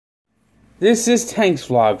This is Tank's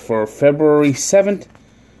vlog for February 7th,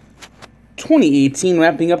 2018,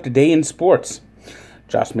 wrapping up the day in sports.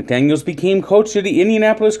 Josh McDaniels became coach of the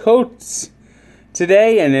Indianapolis Colts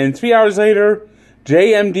today, and then 3 hours later,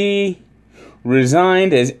 JMD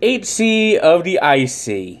resigned as HC of the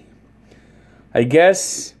IC. I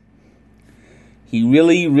guess he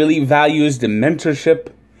really values the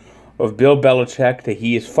mentorship of Bill Belichick, that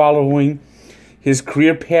he is following his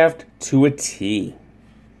career path to a T.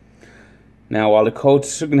 Now, while the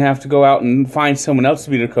Colts are going to have to go out and find someone else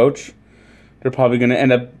to be their coach, they're probably going to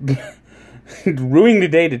end up ruining the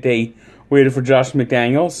day that they waited for Josh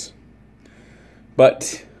McDaniels.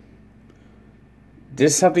 But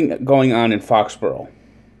there's something going on in Foxborough.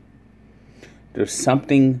 There's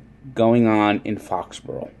something going on in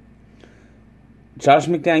Foxborough. Josh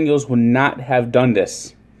McDaniels would not have done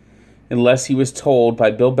this unless he was told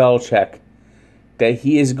by Bill Belichick that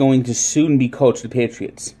he is going to soon be coach of the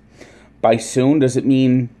Patriots. By soon, does it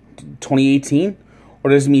mean 2018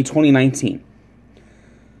 or does it mean 2019?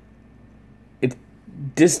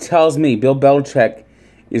 This tells me Bill Belichick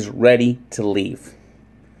is ready to leave.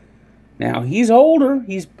 Now, he's older.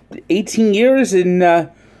 He's 18 years in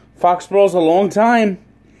Foxborough's a long time.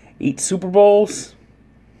 8 Super Bowls.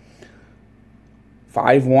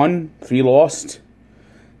 5 won, 3 lost.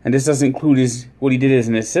 And this doesn't include what he did as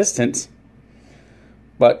an assistant.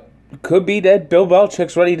 But it could be that Bill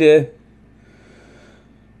Belichick's ready to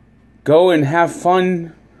go and have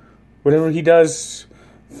fun, whatever he does,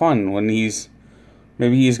 fun.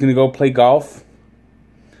 Maybe he's going to go play golf.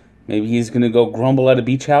 Maybe he's going to go grumble at a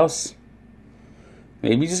beach house.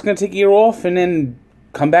 Maybe he's just going to take a year off and then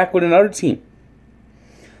come back with another team.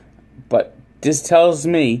 But this tells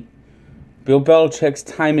me Bill Belichick's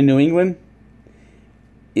time in New England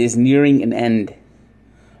is nearing an end.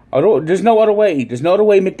 There's no other way. There's no other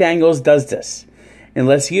way McDaniels does this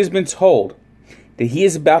unless he has been told that he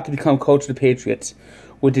is about to become coach of the Patriots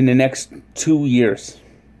within the next 2 years.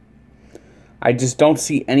 I just don't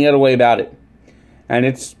see any other way about it. And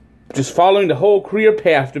it's just following the whole career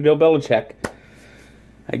path to Bill Belichick.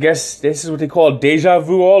 I guess this is what they call deja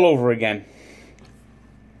vu all over again.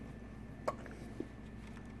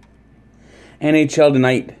 NHL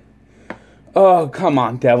tonight. Oh, come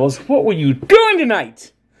on, Devils. What were you doing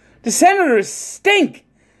tonight? The Senators stink.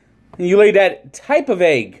 And you laid that type of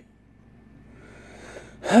egg.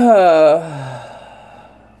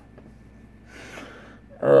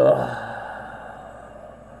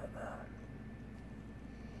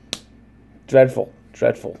 Dreadful.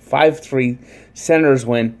 5-3. Senators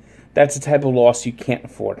win. That's the type of loss you can't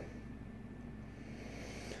afford.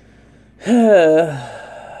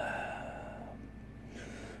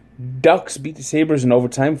 Ducks beat the Sabres in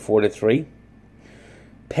overtime 4-3.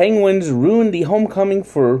 Penguins ruined the homecoming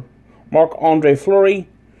for Marc-Andre Fleury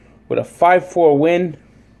with a 5-4 win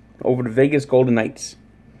over the Vegas Golden Knights.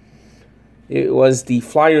 It was the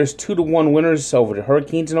Flyers 2-1 winners over the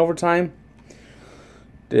Hurricanes in overtime.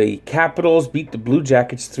 The Capitals beat the Blue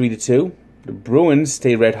Jackets 3-2. The Bruins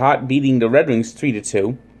stay red hot, beating the Red Wings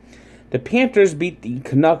 3-2. The Panthers beat the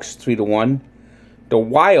Canucks 3-1. The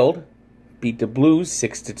Wild beat the Blues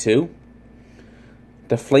 6-2.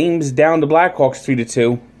 The Flames down the Blackhawks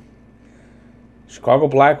 3-2. Chicago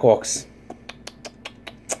Blackhawks.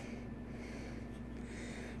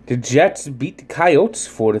 The Jets beat the Coyotes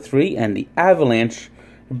 4-3, and the Avalanche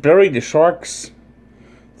buried the Sharks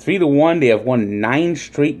 3-1. They have won 9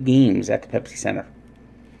 straight games at the Pepsi Center.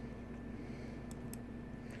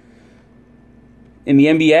 In the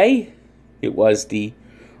NBA, it was the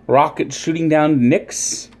Rockets shooting down the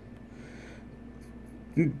Knicks.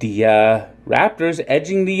 The Raptors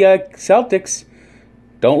edging the Celtics.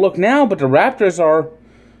 Don't look now, but the Raptors are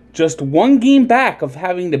just 1 game back of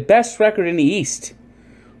having the best record in the East.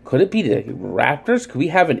 Could it be the Raptors? Could we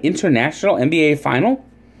have an international NBA final?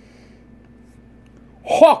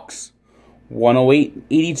 Hawks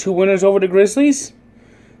 108-82 winners over the Grizzlies.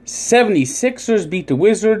 76ers beat the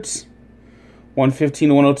Wizards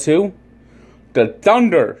 115-102. The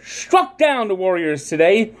Thunder struck down the Warriors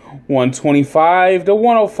today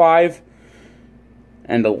 125-105.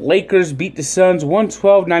 And the Lakers beat the Suns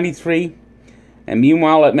 112-93. And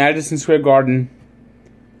meanwhile at Madison Square Garden,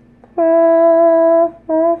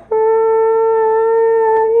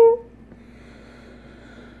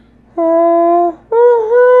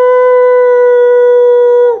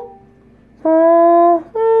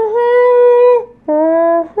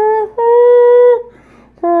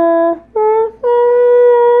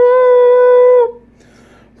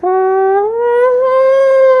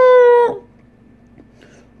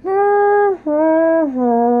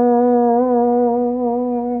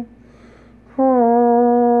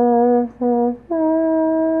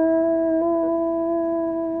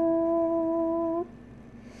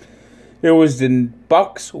 It was the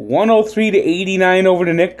Bucks 103-89 over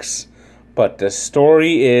the Knicks. But the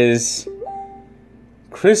story is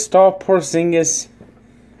Kristaps Porzingis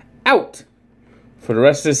out for the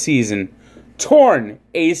rest of the season. Torn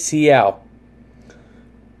ACL.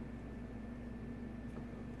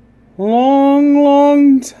 Long,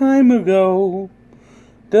 long time ago,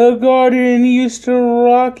 the Garden used to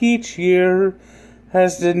rock each year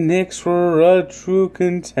as the Knicks were a true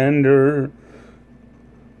contender.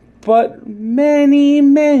 But many,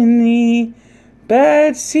 many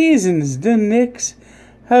bad seasons the Knicks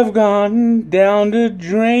have gone down the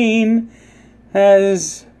drain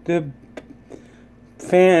as the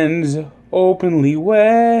fans openly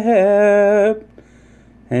wept.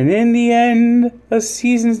 And in the end, a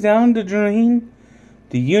season's down the drain.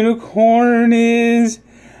 The unicorn is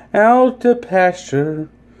out to pasture,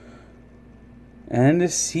 and the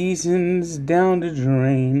season's down the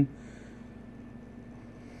drain.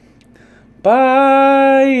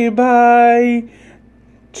 Bye, bye,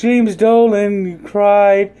 James Dolan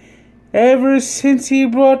cried. Ever since he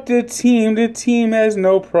brought the team has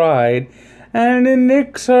no pride. And the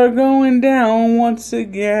Knicks are going down once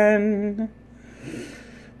again.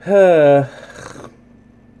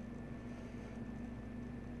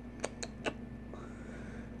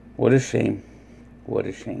 What a shame. What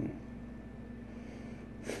a shame.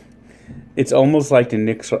 It's almost like the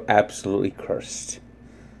Knicks are absolutely cursed.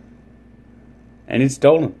 And it's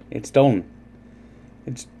Dolan. It's Dolan.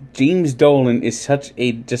 It's James Dolan is such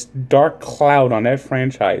a just dark cloud on that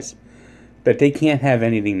franchise that they can't have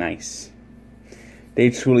anything nice. They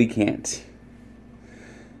truly can't.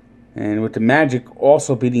 And with the Magic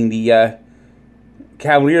also beating the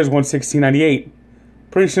Cavaliers 116-98,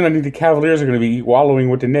 pretty soon I think the Cavaliers are going to be wallowing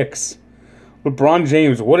with the Knicks. LeBron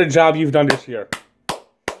James, what a job you've done this year.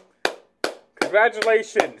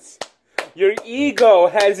 Congratulations. Your ego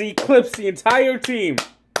has eclipsed the entire team.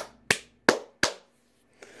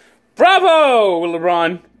 Bravo,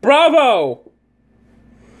 LeBron. Bravo.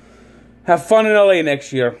 Have fun in LA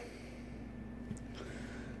next year.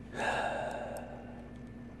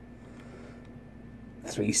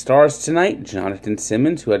 Three stars tonight. Jonathan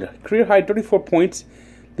Simmons, who had a career-high 34 points,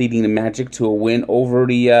 leading the Magic to a win over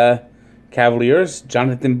the Cavaliers.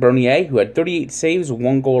 Jonathan Bernier, who had 38 saves,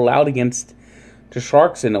 1 goal allowed against the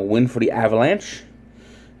Sharks, and a win for the Avalanche.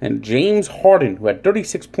 And James Harden, who had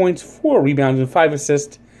 36 points, 4 rebounds, and 5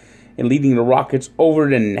 assists, and leading the Rockets over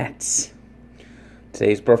the Nets.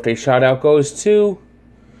 Today's birthday shout-out goes to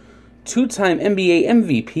two-time NBA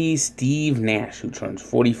MVP Steve Nash, who turns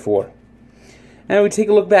 44. And we take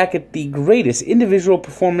a look back at the greatest individual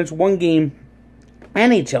performance, one game,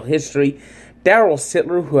 NHL history. Darryl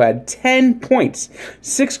Sittler, who had 10 points,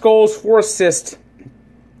 6 goals, 4 assists,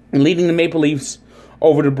 and leading the Maple Leafs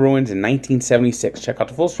over the Bruins in 1976. Check out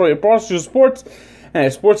the full story at Barstool Sports and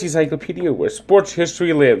at Sports Encyclopedia, where sports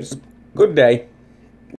history lives. Good day.